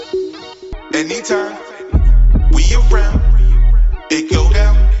Anytime we around, it go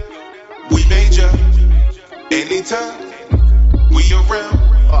down. We major. Anytime we around,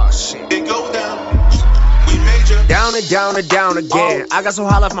 it go down. We major. Down and down and down again. I got so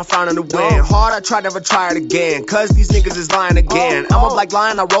high, left my frown in the wind. Hard, I tried, never try it again. Cause these niggas is lying again. I'm up like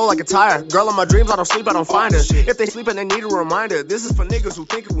lion, I roll like a tire. Girl in my dreams, I don't sleep, I don't find her. If they sleeping, they need a reminder. This is for niggas who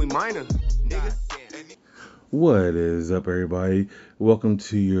thinking we minor. What is up, everybody? Welcome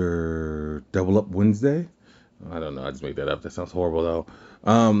to your Double Up Wednesday. I don't know, I just made that up. That sounds horrible, though.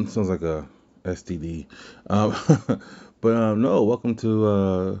 Sounds like a STD. No, welcome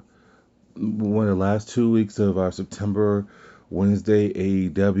to one of the last 2 weeks of our September Wednesday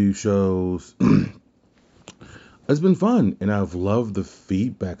AEW shows. It's been fun, and I've loved the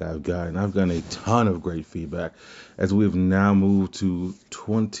feedback I've gotten. I've gotten a ton of great feedback as we've now moved to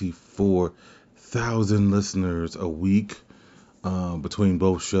 24,000 listeners a week between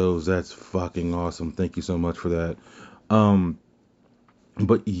both shows. That's fucking awesome. Thank you so much for that.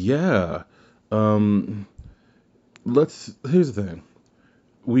 But yeah, here's the thing.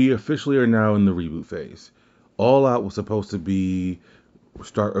 We officially are now in the reboot phase. All Out was supposed to be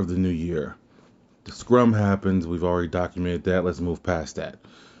start of the new year. The scrum happens. We've already documented that. Let's move past that.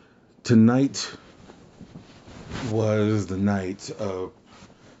 Tonight was the night of,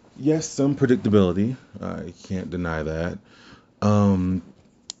 yes, some predictability. I can't deny that.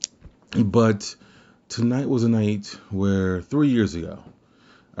 But tonight was a night where 3 years ago,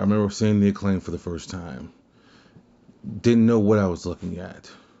 I remember seeing the Acclaim for the first time. Didn't know what I was looking at.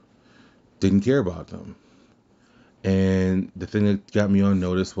 Didn't care about them. And the thing that got me on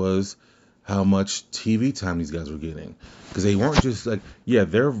notice was how much TV time these guys were getting. Because they weren't just like, yeah,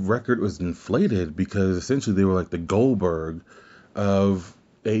 their record was inflated because essentially they were like the Goldberg of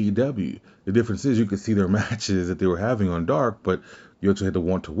AEW. The difference is you could see their matches that they were having on Dark, but you actually had to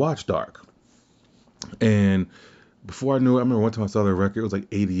want to watch Dark. And before I knew it, I remember one time I saw their record, it was like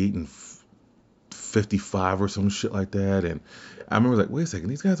 88 and 55 or some shit like that. And I remember like, wait a second,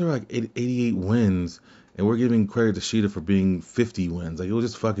 these guys are like 88 wins, and we're giving credit to Sheeta for being 50 wins. Like, it was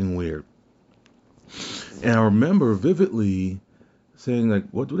just fucking weird. And I remember vividly saying, like,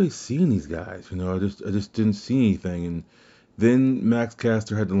 what do they see in these guys? You know, I just didn't see anything. And then Max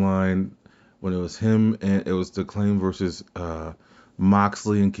Caster had the line when it was him and it was the Acclaim versus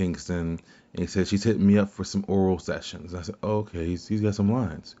Moxley and Kingston. And he said, she's hitting me up for some oral sessions. And I said, oh, okay, he's got some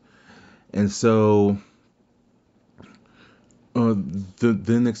lines. And so,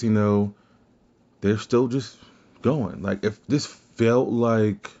 the next thing you know, they're still just going. Like, if this felt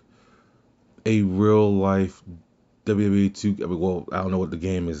like a real life WWE 2, well, I don't know what the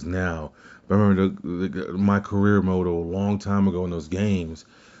game is now, but I remember my career mode a long time ago in those games,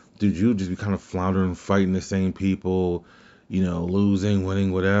 dude, you'd just be kind of floundering, fighting the same people, you know, losing,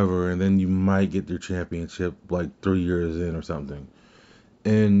 winning, whatever, and then you might get your championship like 3 years in or something.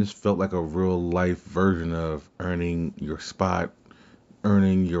 And this felt like a real life version of earning your spot,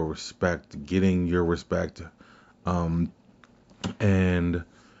 earning your respect, getting your respect. And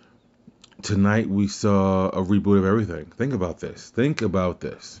tonight we saw a reboot of everything. Think about this.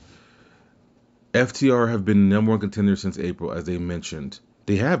 FTR have been number one contender since April, as they mentioned.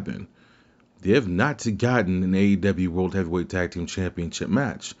 They have been. They have not gotten an AEW World Heavyweight Tag Team Championship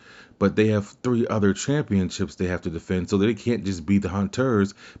match. But they have 3 other championships they have to defend, so they can't just be the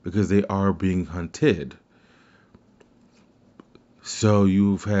hunters because they are being hunted. So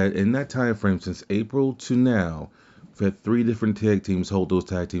you've had, in that time frame since April to now, we've had 3 different tag teams hold those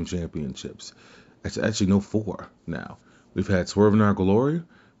tag team championships. Actually, no, 4 now. We've had Swerve in Our Glory,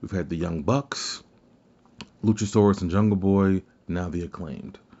 we've had the Young Bucks, Luchasaurus and Jungle Boy, now the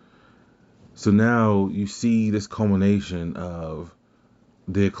Acclaimed. So now you see this culmination of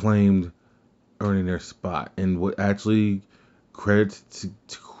the Acclaimed earning their spot, and what actually credit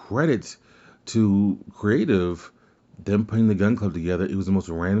to creative, them putting the Gun Club together. It was the most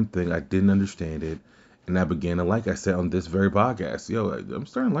random thing. I didn't understand it, and I began to like. I said on this very podcast, I'm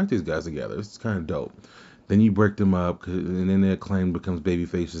starting to like these guys together. It's kind of dope. Then you break them up, and then the Acclaim becomes baby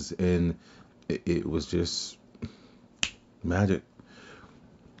faces, and it was just magic.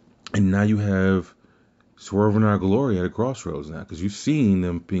 And now you have Swerve in Our Glory at a crossroads now, because you've seen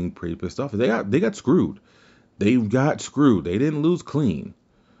them being pretty pissed off. They got screwed. They got screwed. They didn't lose clean.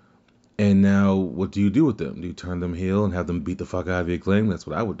 And now, what do you do with them? Do you turn them heel and have them beat the fuck out of the Acclaim? That's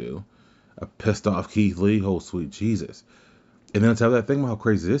what I would do. A pissed off Keith Lee, oh sweet Jesus. And then on top of that, think about how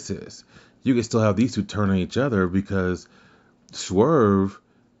crazy this is. You can still have these two turn on each other because Swerve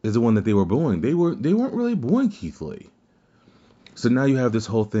is the one that they were booing. They weren't really booing Keith Lee. So now you have this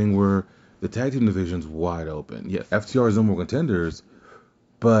whole thing where the tag team division's wide open. Yeah, FTR is number one contenders,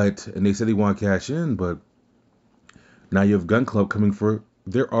 and they said they want to cash in, but now you have Gun Club coming for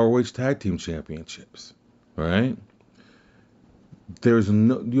their ROH Tag Team Championships, right?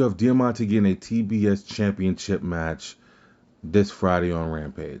 You have Diamante getting a TBS Championship match this Friday on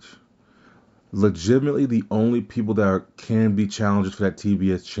Rampage. Legitimately, the only people that can be challengers for that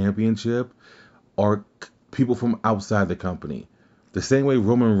TBS Championship are people from outside the company. The same way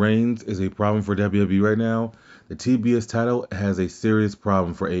Roman Reigns is a problem for WWE right now, the TBS title is a serious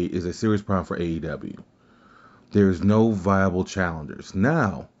problem for AEW. There's no viable challengers.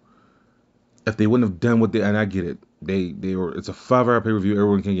 Now, if they wouldn't have done what and I get it, it's a 5-hour pay-per-view,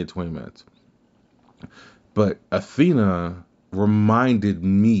 everyone can get 20 minutes. But Athena reminded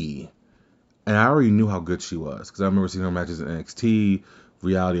me, and I already knew how good she was, because I remember seeing her matches in NXT,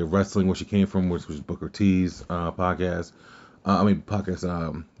 Reality of Wrestling, where she came from, which was Booker T's podcast,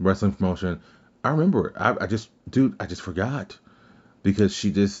 wrestling promotion. I remember it. I just forgot, because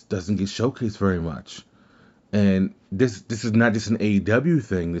she just doesn't get showcased very much. And this is not just an AEW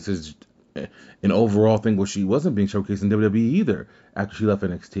thing. This is an overall thing where she wasn't being showcased in WWE either after she left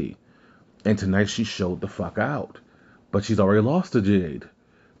NXT. And tonight she showed the fuck out. But she's already lost to Jade.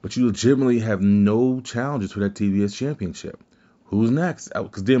 But you legitimately have no challenges for that TBS Championship. Who's next?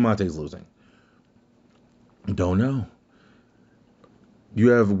 Because Diamante's losing. Don't know. You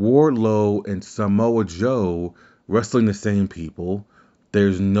have Wardlow and Samoa Joe wrestling the same people.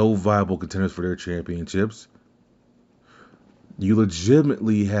 There's no viable contenders for their championships. You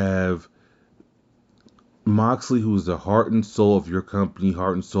legitimately have Moxley, who's the heart and soul of your company,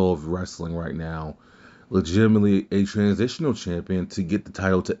 heart and soul of wrestling right now, legitimately a transitional champion to get the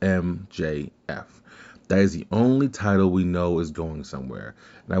title to MJF. That is the only title we know is going somewhere.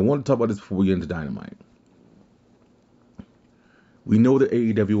 And I want to talk about this before we get into Dynamite. We know the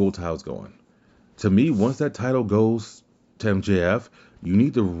AEW World title's going. To me, once that title goes to MJF, you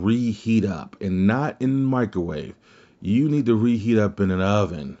need to reheat up, and not in the microwave. You need to reheat up in an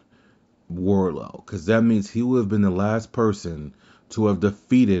oven, Wardlow, because that means he would have been the last person to have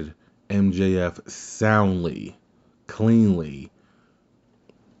defeated MJF soundly, cleanly,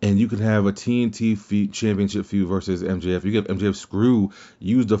 and you can have a TNT championship feud versus MJF. You get MJF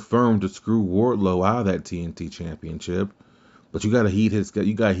use the firm to screw Wardlow out of that TNT championship, but you gotta heat this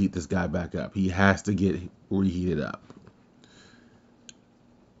guy back up. He has to get reheated up.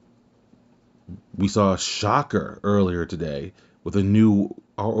 We saw a shocker earlier today with a new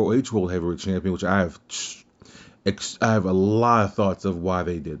ROH World Heavyweight Champion, which I have a lot of thoughts of why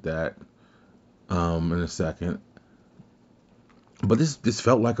they did that in a second. But this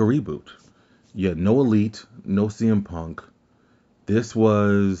felt like a reboot. You had no Elite, no CM Punk. This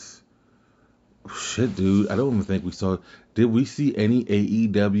was shit, dude. I don't even think we saw. Did we see any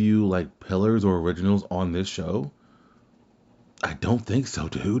AEW like pillars or originals on this show? I don't think so,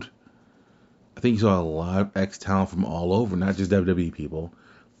 dude. I think you saw a lot of ex-talent from all over, not just WWE people,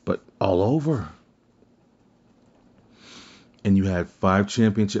 but all over. And you had 5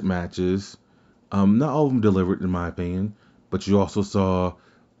 championship matches. Not all of them delivered, in my opinion, but you also saw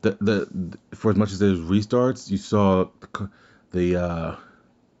the for as much as there's restarts, you saw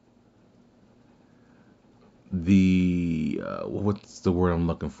what's the word I'm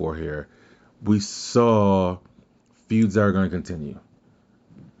looking for here? We saw feuds that are going to continue.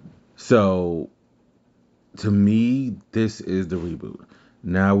 So, to me, this is the reboot.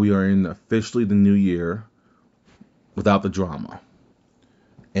 Now we are in officially the new year without the drama.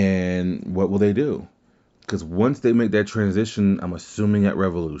 And what will they do? Because once they make that transition, I'm assuming at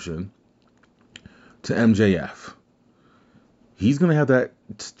Revolution, to MJF, he's going to have that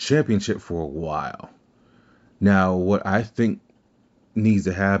championship for a while. Now, what I think needs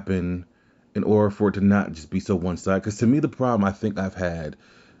to happen in order for it to not just be so one-sided, because to me, the problem I think I've had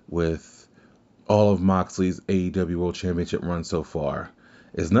with all of Moxley's AEW World Championship run so far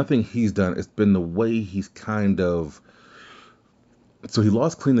is nothing he's done. It's been the way he's kind of... So he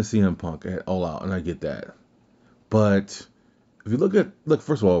lost clean to CM Punk at All Out, and I get that. But if you look,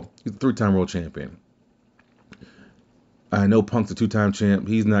 first of all, he's a 3-time world champion. I know Punk's a 2-time champ.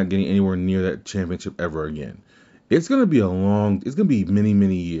 He's not getting anywhere near that championship ever again. It's going to be many,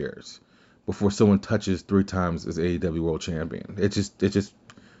 many years before someone touches 3 times as AEW World Champion. It just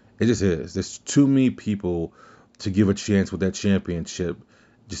is. There's too many people to give a chance with that championship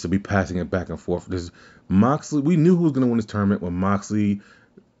just to be passing it back and forth. There's Moxley. We knew who was going to win this tournament when Moxley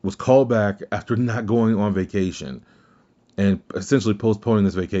was called back after not going on vacation and essentially postponing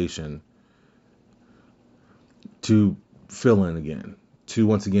this vacation to fill in again, to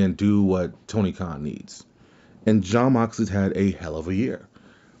once again do what Tony Khan needs. And Jon Moxley's had a hell of a year.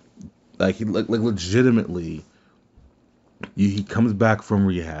 Like legitimately, He comes back from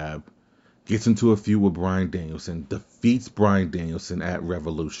rehab, gets into a feud with Bryan Danielson, defeats Bryan Danielson at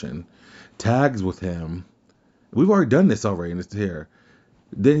Revolution, tags with him. We've already done this already in this here.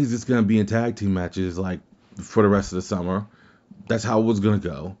 Then he's just gonna be in tag team matches like for the rest of the summer. That's how it was gonna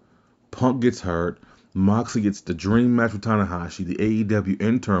go. Punk gets hurt. Moxley gets the dream match with Tanahashi, the AEW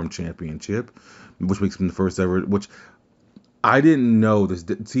interim championship, which makes him the first ever. Which I didn't know this.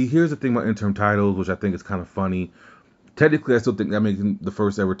 See, here's the thing about interim titles, which I think is kind of funny. Technically, I still think that makes him the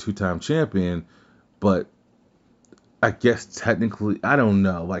first ever two-time champion, but I guess technically, I don't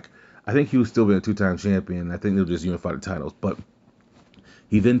know. Like, I think he would still be a two-time champion. I think they'll just unify the titles. But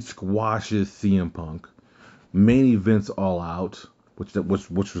he then squashes CM Punk, main events All Out, which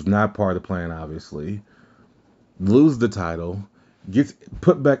was not part of the plan, obviously. Loses the title, gets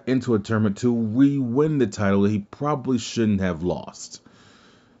put back into a tournament to re-win the title that he probably shouldn't have lost.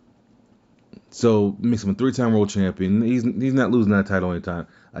 So makes him a three-time world champion. He's not losing that title anytime.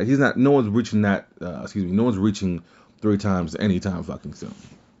 He's not. No one's reaching that. No one's reaching three times anytime fucking soon.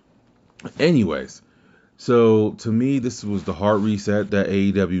 Anyways, so to me, this was the hard reset that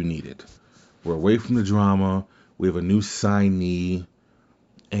AEW needed. We're away from the drama. We have a new signee,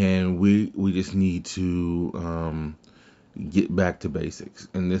 and we just need to get back to basics.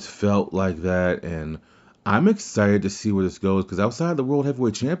 And this felt like that. And I'm excited to see where this goes because outside the World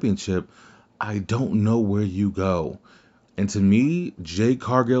Heavyweight Championship, I don't know where you go. And to me, Jade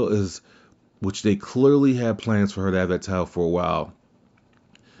Cargill is, which they clearly had plans for her to have that title for a while.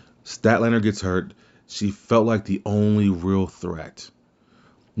 Statlander gets hurt. She felt like the only real threat.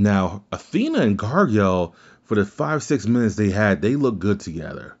 Now, Athena and Cargill, for the 5-6 minutes they had, they look good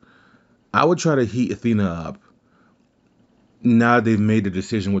together. I would try to heat Athena up. Now they've made the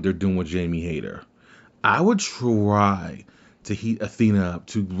decision what they're doing with Jamie Hayter. I would try to heat Athena up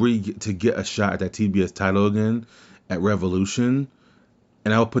to get a shot at that TBS title again at Revolution,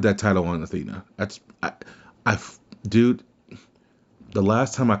 and I would put that title on Athena. Dude, the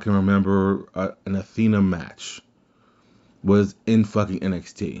last time I can remember an Athena match was in fucking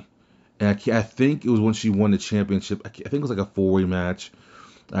NXT, and I think it was when she won the championship. I think it was like a 4-way match.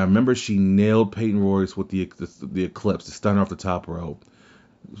 I remember she nailed Peyton Royce with the Eclipse, the stunner off the top rope.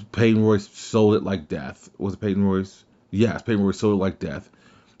 Peyton Royce sold it like death. Was it Peyton Royce? Yes, Peyton Royce sold it like death,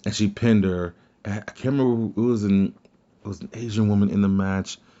 and she pinned her. I can't remember. It was an Asian woman in the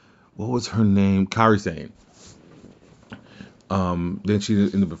match. What was her name? Kairi Sane. Then she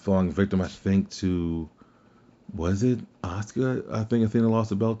ended up falling victim, I think, to, was it Asuka? I think Athena lost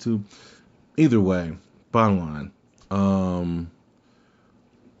the belt to. Either way, bottom line,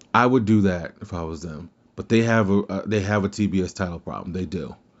 I would do that if I was them. But they have a TBS title problem. They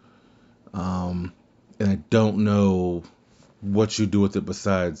do. And I don't know what you do with it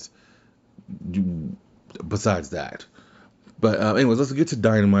besides that. But anyways, let's get to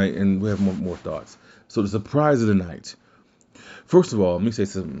Dynamite, and we have more thoughts. So the surprise of the night. First of all, let me say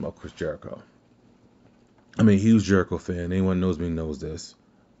something about Chris Jericho. I'm a huge Jericho fan. Anyone knows me knows this.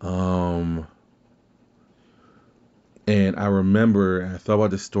 And I remember, and I thought about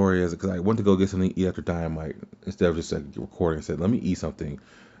this story because I went to go get something to eat after Dynamite instead of just like recording. I said, let me eat something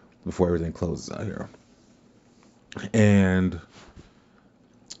before everything closes out here. And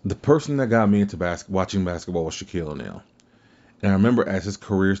the person that got me into watching basketball was Shaquille O'Neal. And I remember as his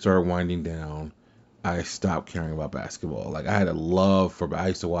career started winding down, I stopped caring about basketball. Like, I had a love for it. I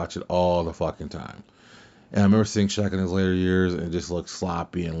used to watch it all the fucking time. And I remember seeing Shaq in his later years, and it just looked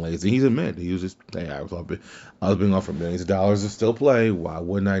sloppy and lazy. He's admitted. He was just, hey, I was being offered millions of dollars to still play. Why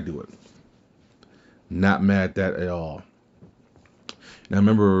wouldn't I do it? Not mad at that at all. And I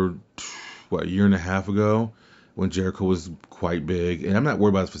remember, a year and a half ago, when Jericho was quite big, and I'm not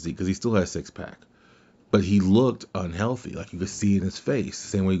worried about his physique because he still has a six-pack. But he looked unhealthy. Like, you could see it in his face, the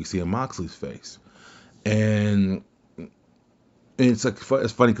same way you could see in Moxley's face. And it's like,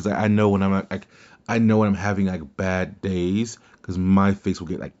 it's funny because I know when I'm having like bad days because my face will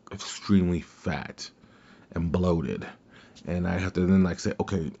get like extremely fat and bloated, and I have to then like say,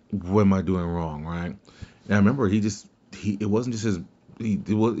 okay, what am I doing wrong, right? And I remember his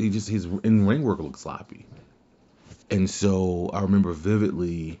in-ring work looked sloppy, and so I remember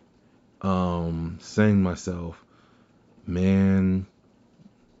vividly saying to myself, man,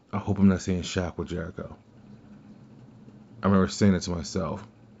 I hope I'm not saying Shaq with Jericho. I remember saying it to myself.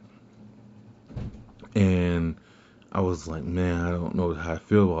 And I was like, man, I don't know how I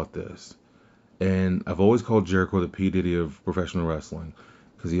feel about this. And I've always called Jericho the P. Diddy of professional wrestling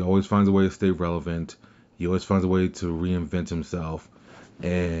because he always finds a way to stay relevant. He always finds a way to reinvent himself.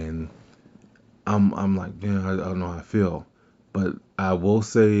 And I'm like, man, I don't know how I feel. But I will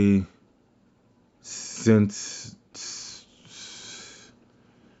say, since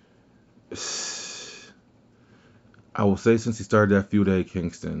I will say since he started that feud at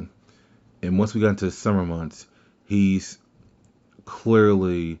Kingston, and once we got into the summer months, he's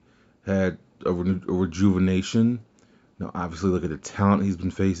clearly had a rejuvenation. Now, obviously, look at the talent he's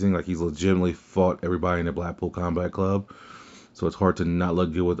been facing. Like, he's legitimately fought everybody in the Blackpool Combat Club. So it's hard to not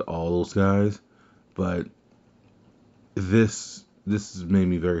look good with all those guys. But this made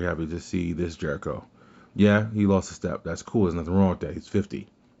me very happy to see this Jericho. Yeah, he lost a step. That's cool. There's nothing wrong with that. He's 50.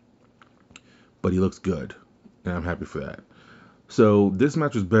 But he looks good. And I'm happy for that. So this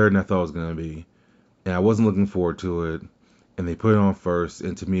match was better than I thought it was going to be. And I wasn't looking forward to it. And they put it on first.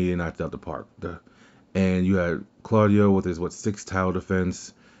 And to me, it knocked out the park. And you had Claudio with his, sixth title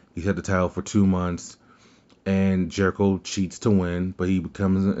defense. He had the title for 2 months. And Jericho cheats to win. But he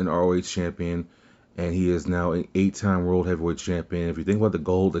becomes an ROH champion. And he is now an 8-time World Heavyweight Champion. If you think about the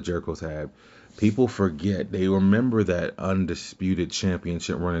gold that Jericho's had, people forget. They remember that undisputed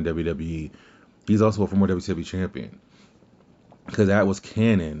championship run in WWE. He's also a former WCW champion. Because that was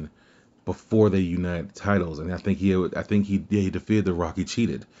canon before they united titles. And I think he defeated The Rock. He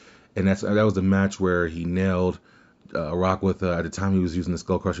cheated. And that was the match where he nailed Rock with, at the time he was using the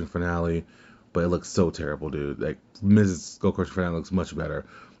Skull Crushing Finale. But it looks so terrible, dude. Like, Mrs. Skull Crushing Finale looks much better.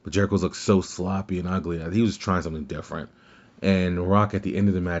 But Jericho's looks so sloppy and ugly. He was trying something different. And Rock, at the end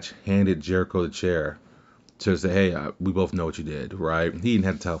of the match, handed Jericho the chair to say, hey, we both know what you did, right? He didn't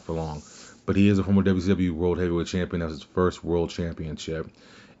have the title for long. But he is a former WCW World Heavyweight Champion. That was his first World Championship.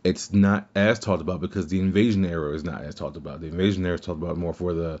 It's not as talked about because the Invasion era is not as talked about. The Invasion era is talked about more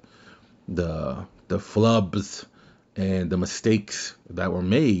for the flubs and the mistakes that were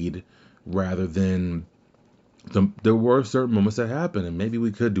made rather than there were certain moments that happened, and maybe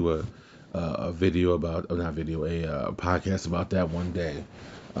we could do a video about, or not video, a podcast about that one day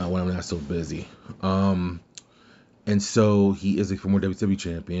when I'm not so busy. And so he is a former WCW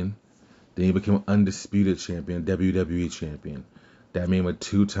champion. Then he became undisputed champion, WWE champion. That made him a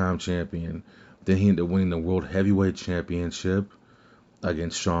 2-time champion. Then he ended up winning the World Heavyweight Championship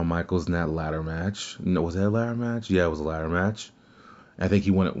against Shawn Michaels in that ladder match. No, was that a ladder match? Yeah, it was a ladder match. I think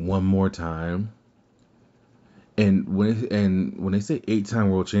he won it one more time. And when they say 8-time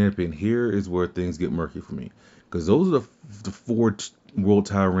world champion, here is where things get murky for me, because those are the 4 world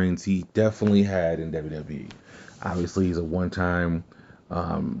title reigns he definitely had in WWE. Obviously, he's a 1-time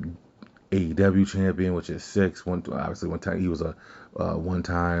AEW champion, which is 6. One time he was a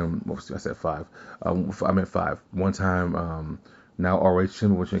 1-time. I said 5. I meant 5. 1-time now ROH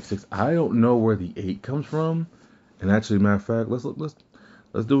champion, which makes 6. I don't know where the 8 comes from. And actually, matter of fact, let's do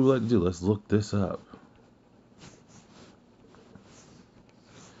what we like to do. Let's look this up.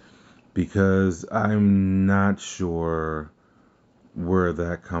 Because I'm not sure where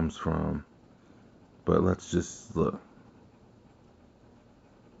that comes from. But let's just look.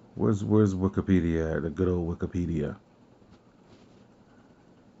 Where's Wikipedia at? The good old Wikipedia.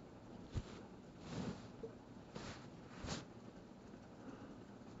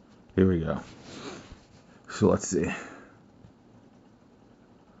 Here we go. So let's see.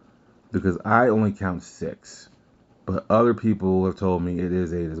 Because I only count 6. But other people have told me it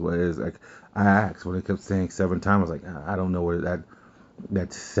is 8 as well. It is, like, I asked when they kept saying 7 times. I was like, I don't know where that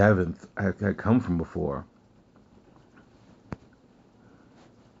 7th had come from before.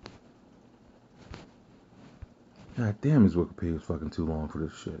 God damn, his Wikipedia is fucking too long for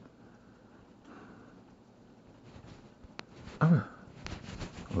this shit. Oh,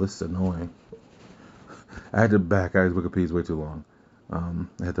 this is annoying. I had to back out. His Wikipedia is way too long.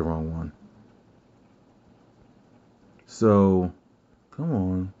 I had the wrong one. So, come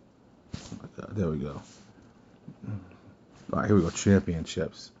on. Oh my God, there we go. All right, here we go.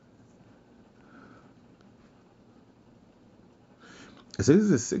 Championships. It says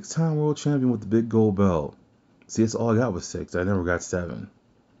he's a 6-time world champion with the big gold belt. See, that's all I got was 6. I never got 7.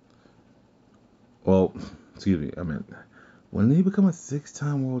 Well, excuse me. I mean, when did he become a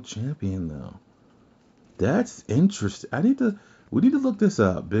 6-time world champion, though? That's interesting. We need to look this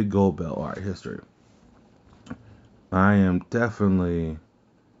up. Big gold belt. All right, history. I am definitely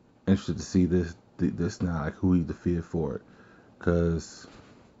interested to see this now, like who he defeated for it, because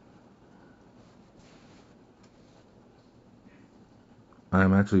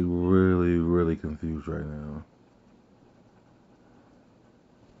I'm actually really, really confused right now.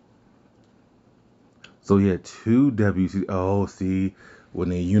 So he had 2 WC. Oh, see, when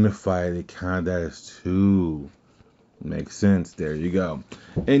they unified, that is 2. Makes sense. There you go.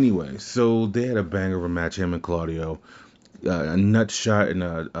 Anyway, so they had a banger of a match, him and Claudio. A nut shot and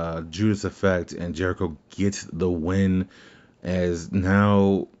a Judas effect, and Jericho gets the win, as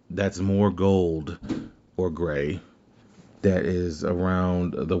now that's more gold or gray that is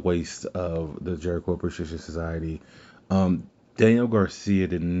around the waist of the Jericho Appreciation Society. Um, Daniel Garcia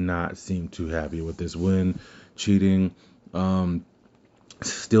did not seem too happy with this win, cheating. Um,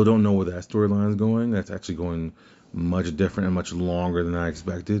 Still don't know where that storyline is going. That's actually going much different and much longer than I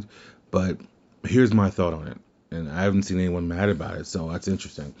expected. But here's my thought on it. And I haven't seen anyone mad about it, so that's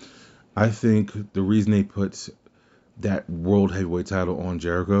interesting. I think the reason they put that World Heavyweight title on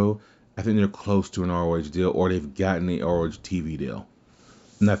Jericho, I think they're close to an ROH deal or they've gotten the ROH TV deal.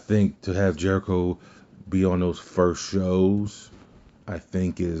 And I think to have Jericho be on those first shows, I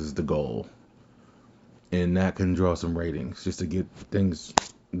think is the goal. And that can draw some ratings just to get things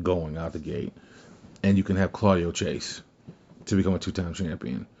going out the gate. And you can have Claudio chase to become a two-time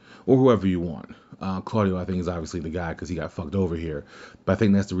champion or whoever you want. Claudio, I think, is obviously the guy because he got fucked over here. But I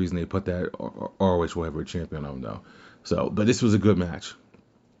think that's the reason they put that ROH Heavyweight Champion on him, though. So, but this was a good match.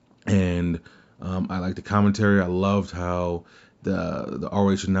 And I liked the commentary. I loved how the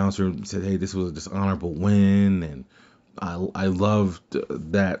ROH announcer said, "Hey, this was a dishonorable win," and I loved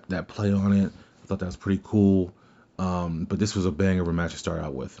that play on it. I thought that was pretty cool. But this was a banger of a match to start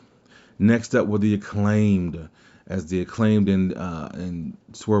out with. Next up were the Acclaimed. As the Acclaimed and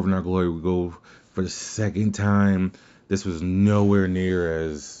Swerve in Our Glory would go for the second time. This was nowhere near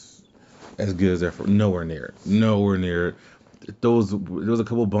as good as their first. Nowhere near it. There was a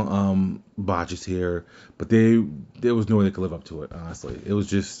couple botches here, but there was no way they could live up to it. Honestly, it was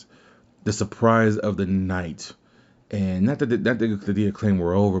just the surprise of the night, and not that the Acclaim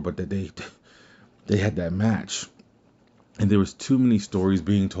were over, but that they had that match, and there was too many stories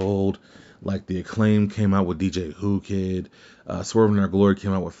being told. Like the Acclaim came out with DJ Who Kid, Swerve in Our Glory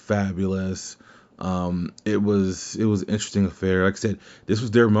came out with Fabulous. It was an interesting affair. Like I said, this was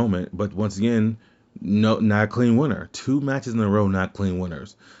their moment, but once again, no, not a clean winner. 2 matches in a row, not clean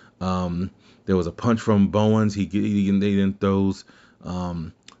winners. There was a punch from Bowens. They then throws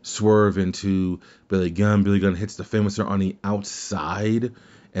Swerve into Billy Gunn. Billy Gunn hits the Famouser on the outside,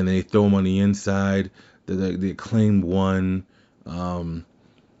 and then they throw him on the inside. The Acclaim won.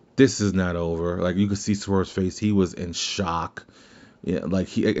 This is not over. Like you could see Swerve's face. He was in shock. Yeah, like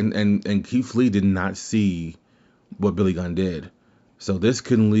he and Keith Lee did not see what Billy Gunn did. So this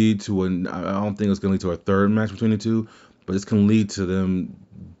can lead to I don't think it's going to lead to a third match between the two, but this can lead to them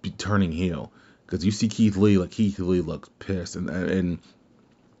turning heel. Because you see Keith Lee looks pissed, and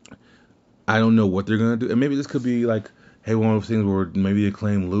I don't know what they're going to do. And maybe this could be like, hey, one of those things where maybe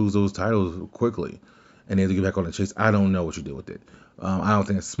Acclaim lose those titles quickly, and they have to get back on the chase. I don't know what you do with it. I don't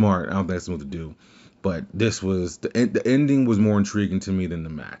think it's smart. I don't think that's smooth to do. But this was the ending was more intriguing to me than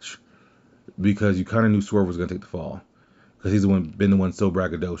the match, because you kind of knew Swerve was going to take the fall, because he's been the one so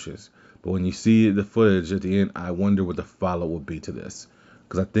braggadocious. But when you see the footage at the end, I wonder what the follow would be to this,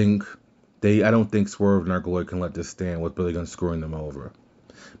 because I don't think Swerve and Our Glory can let this stand with Billy Gunn screwing them over.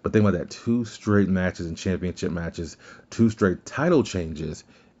 But think about that: 2 straight matches and championship matches, 2 straight title changes,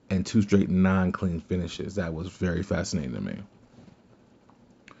 and 2 straight non-clean finishes. That was very fascinating to me.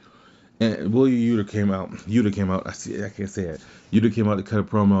 And Yuta came out. I can't say it. Yuta came out to cut a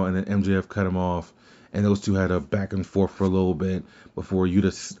promo, and then MJF cut him off. And those two had a back and forth for a little bit before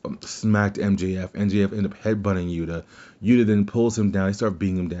Yuta smacked MJF. MJF ended up headbutting Yuta. Yuta then pulls him down. They start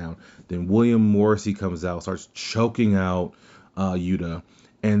beating him down. Then William Morrissey comes out, starts choking out Yuta.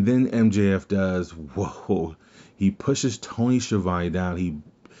 And then MJF does, whoa, he pushes Tony Schiavone down.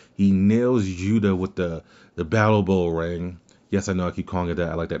 He nails Yuta with the battle bowl ring. Yes, I know I keep calling it that.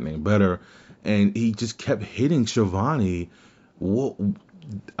 I like that name better. And he just kept hitting Schiavone.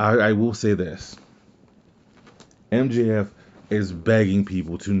 I will say this. MJF is begging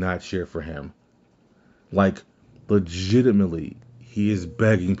people to not cheer for him. Like, legitimately, he is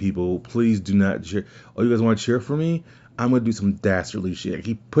begging people, please do not cheer. Oh, you guys want to cheer for me? I'm going to do some dastardly shit.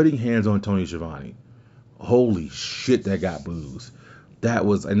 He putting hands on Tony Schiavone. Holy shit, that got boos.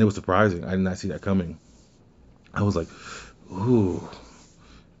 And it was surprising. I did not see that coming. I was like, ooh,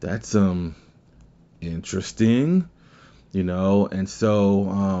 that's interesting, and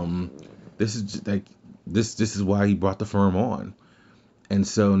so this is just like this is why he brought the firm on. And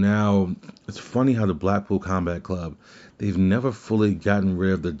so now it's funny how the Blackpool Combat Club, they've never fully gotten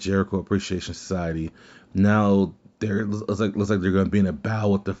rid of the Jericho Appreciation Society. Now looks like they're going to be in a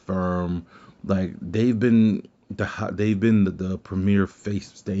battle with the firm. Like they've been the premier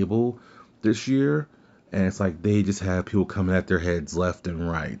face stable this year. And it's like they just have people coming at their heads left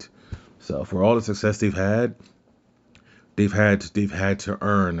and right. So for all the success they've had to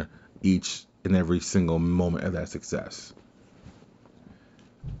earn each and every single moment of that success.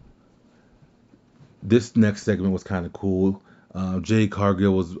 This next segment was kind of cool. Jay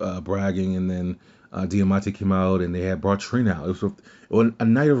Cargill was bragging, and then Diamante came out, and they had brought Trina out. It was a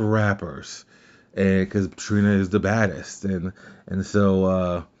night of rappers, and because Trina is the baddest, and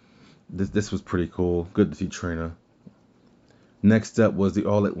so this was pretty cool. Good to see Trina. Next up was the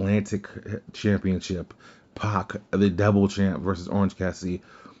All Atlantic Championship. Pac, the double champ, versus Orange Cassidy.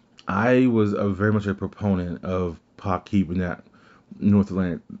 I was very much a proponent of Pac keeping that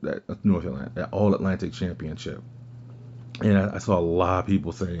that All Atlantic Championship. And I saw a lot of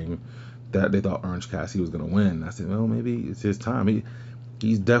people saying that they thought Orange Cassidy was going to win. I said, well, maybe it's his time.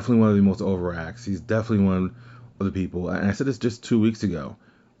 He's definitely one of the most overacts. He's definitely one of the people. And I said this just 2 weeks ago.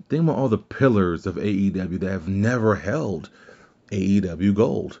 Think about all the pillars of AEW that have never held AEW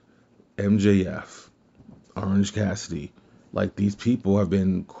gold. MJF, Orange Cassidy. Like, these people have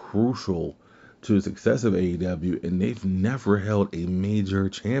been crucial to the success of AEW, and they've never held a major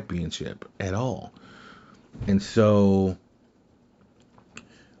championship at all. And so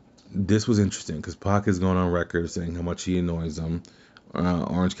this was interesting because Pac has gone on record saying how much he annoys them.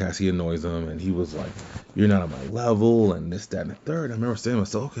 Orange Cassidy annoys him, and he was like, "You're not on my level," and this, that, and the third. I remember saying to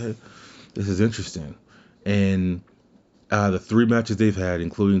myself, "Okay, this is interesting." And the 3 matches they've had,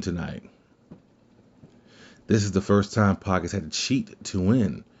 including tonight, this is the first time Pac has had to cheat to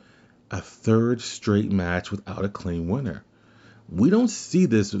win a 3rd straight match without a clean winner. We don't see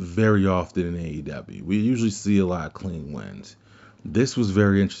this very often in AEW. We usually see a lot of clean wins. This was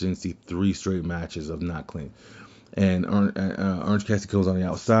very interesting to see 3 straight matches of not clean. And Orange Cassidy goes on the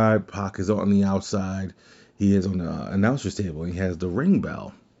outside. Pac is on the outside. He is on the announcer's table. He has the ring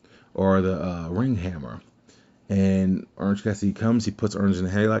bell or the ring hammer. And Orange Cassidy comes. He puts Orange in the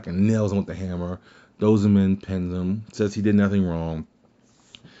headlock and nails him with the hammer. Throws him in, pins him. Says he did nothing wrong.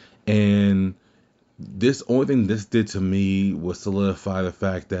 And this only thing this did to me was solidify the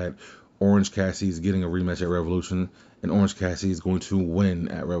fact that Orange Cassidy is getting a rematch at Revolution, and Orange Cassidy is going to win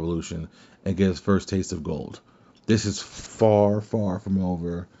at Revolution and get his first taste of gold. This is far, far from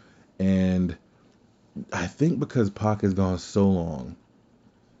over, and I think because Pac has gone so long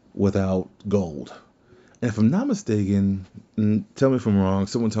without gold, and if I'm not mistaken, tell me if I'm wrong,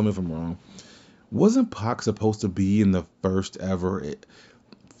 someone tell me if I'm wrong, wasn't Pac supposed to be in the first ever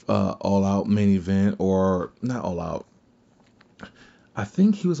All Out main event, or not All Out? I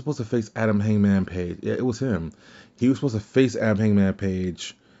think he was supposed to face Adam Hangman Page. Yeah, it was him. He was supposed to face Adam Hangman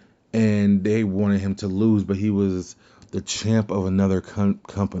Page, and they wanted him to lose, but he was the champ of another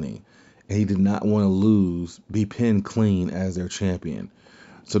company, and he did not want to lose, be pinned clean as their champion.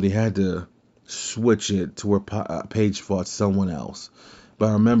 So they had to switch it to where Page fought someone else. But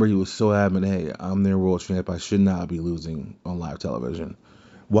I remember he was so adamant, hey, I'm their world champ. I should not be losing on live television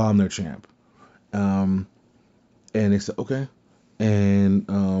while I'm their champ. And they said, okay.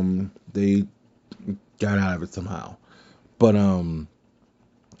 And they got out of it somehow. But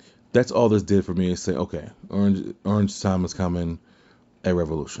that's all this did for me is say, okay, Orange time is coming at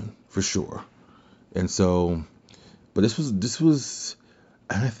Revolution for sure. And so, but this was,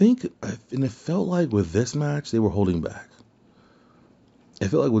 and I think, and it felt like with this match they were holding back. It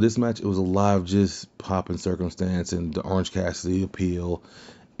felt like with this match it was a lot of just pop and circumstance and the Orange Cassidy appeal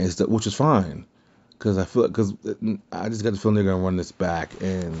and stuff, which is fine. Because I just got the feeling they're gonna run this back,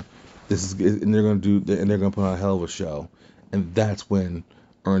 and they're gonna put on a hell of a show, and that's when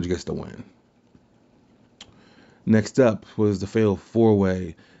Orange gets the win. Next up was the fatal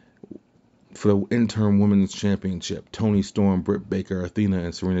 4-way for the interim women's championship: Toni Storm, Britt Baker, Athena,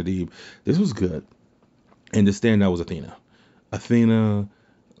 and Serena Deeb. This was good, and the standout was Athena. Athena,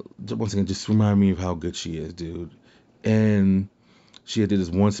 once again, just remind me of how good she is, dude. And she did this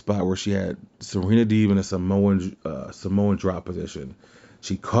one spot where she had Serena Deeb in a Samoan drop position.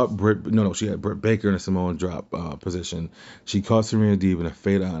 She caught she had Britt Baker in a Samoan drop position. She caught Serena Deeb in a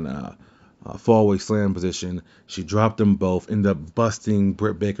fade on a fallaway slam position. She dropped them both, ended up busting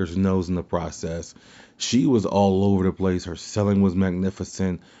Britt Baker's nose in the process. She was all over the place. Her selling was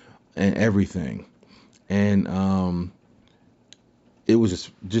magnificent and everything. And it was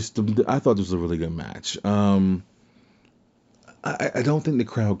I thought this was a really good match. I don't think the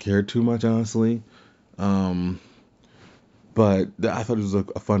crowd cared too much, honestly. But I thought it was a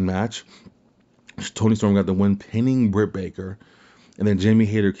fun match. Toni Storm got the win, pinning Britt Baker. And then Jamie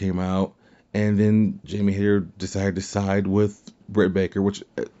Hayter came out. And then Jamie Hayter decided to side with Britt Baker, which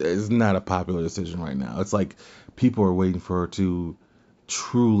is not a popular decision right now. It's like people are waiting for her to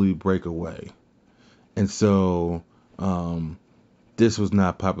truly break away. And so this was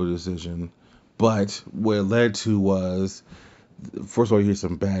not a popular decision. But what it led to was, first of all, you hear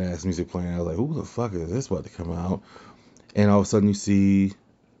some badass music playing. I was like, who the fuck is this about to come out? And all of a sudden you see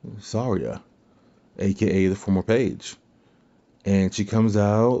Saria, a.k.a. the former Paige. And she comes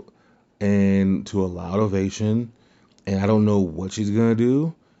out, and to a loud ovation. And I don't know what she's gonna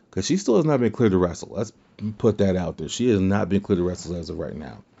do because she still has not been cleared to wrestle. Let's put that out there. She has not been cleared to wrestle as of right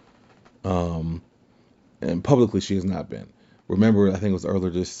now. Um, and publicly she has not been. Remember, I think it was earlier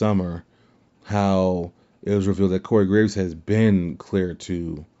this summer how it was revealed that Corey Graves has been cleared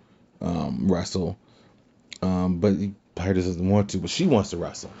to wrestle, but he probably just doesn't want to. But she wants to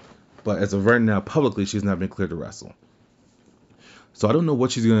wrestle. But as of right now, publicly she's not been cleared to wrestle. So I don't know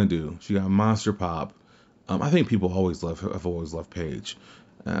what she's gonna do. She got Monster Pop. I think people have always loved Paige.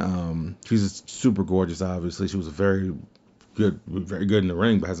 She's super gorgeous. Obviously, she was very good in the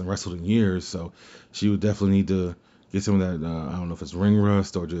ring, but hasn't wrestled in years. So she would definitely need to get some of that. I don't know if it's ring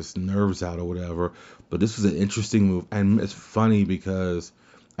rust or just nerves out or whatever. But this was an interesting move, and it's funny because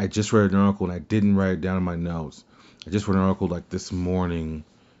I just read an article and I didn't write it down in my notes. I just read an article like this morning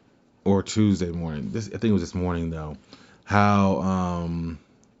or Tuesday morning. I think it was this morning though. How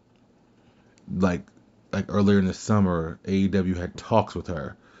like earlier in the summer, AEW had talks with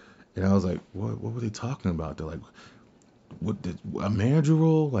her, and I was like, what were they talking about? They're like, what did a manager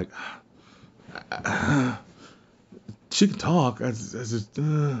role? Like, she can talk. I just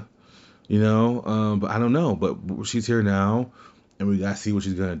but I don't know. But she's here now, and we gotta see what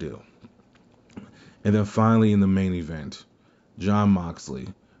she's gonna do. And then finally, in the main event, Jon Moxley,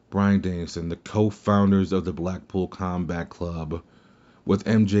 Bryan Danielson, the co-founders of the Blackpool Combat Club, with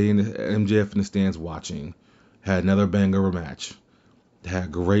MJF in the stands watching, had another banger of a match. Had a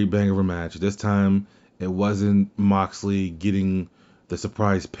great banger of a match. This time, it wasn't Moxley getting the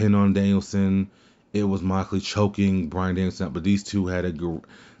surprise pin on Danielson. It was Moxley choking Bryan Danielson up. But these two had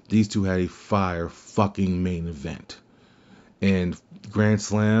a fire fucking main event. And Grand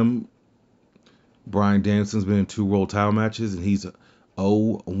Slam, Bryan Danielson's been in 2 world title matches, and he's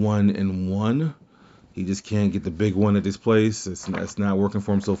 0-1-1. He just can't get the big one at this place. It's not working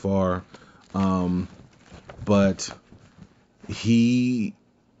for him so far. But him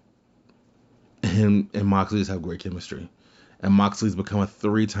and Moxley just have great chemistry. And Moxley's become a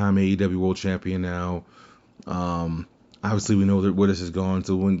 3-time AEW World Champion now. Obviously, we know where this is going.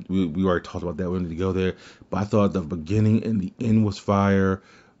 So when we already talked about that, we need to go there. But I thought the beginning and the end was fire.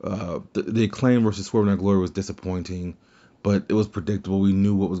 The Acclaim versus Swerve and Glory was disappointing, but it was predictable. We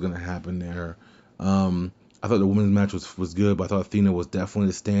knew what was going to happen there. I thought the women's match was good, but I thought Athena was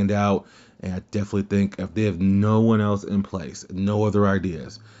definitely the standout. And I definitely think if they have no one else in place, no other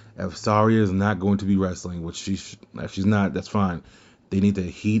ideas, if Saria is not going to be wrestling, which if she's not, that's fine. They need to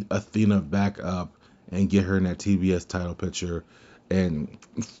heat Athena back up and get her in that TBS title picture and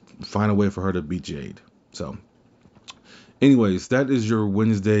find a way for her to beat Jade. So, anyways, that is your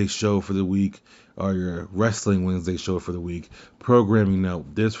Wednesday show for the week, or your Wrestling Wednesday show for the week. Programming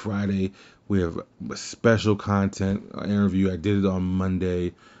note, this Friday, we have a special content interview. I did it on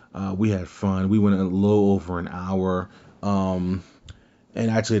Monday. We had fun. We went a little over an hour. And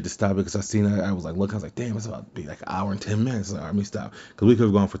I actually had to stop it because I seen it. I was like, damn, it's about to be like an hour and 10 minutes. Let me stop. Because we could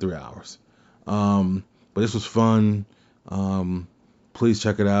have gone for 3 hours. But this was fun. Please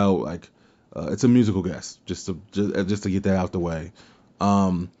check it out. It's a musical guest, just to get that out the way.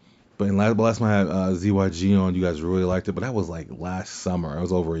 But last time I had ZYG on, you guys really liked it. But that was like last summer. It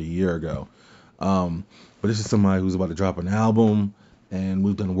was over a year ago. But this is somebody who's about to drop an album, and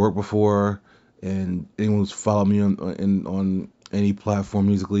we've done work before. And anyone who's followed me on any platform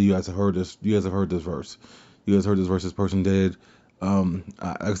musically, you guys have heard this. You guys have heard this verse. You guys heard this verse this person did. Like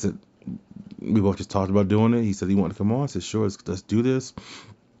I said, we both just talked about doing it. He said he wanted to come on. I said, sure, let's do this.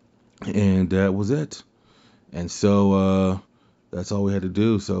 And that was it. And so that's all we had to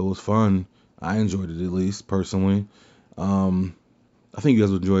do. So it was fun. I enjoyed it, at least personally. I think you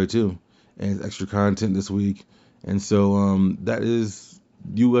guys would enjoy it too. And it's extra content this week. And so that is,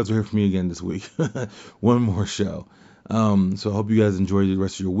 you guys will hear from me again this week. One more show. So I hope you guys enjoy the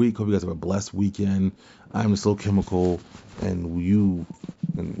rest of your week. Hope you guys have a blessed weekend. I'm the Slow Chemical, and we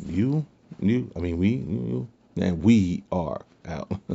are out.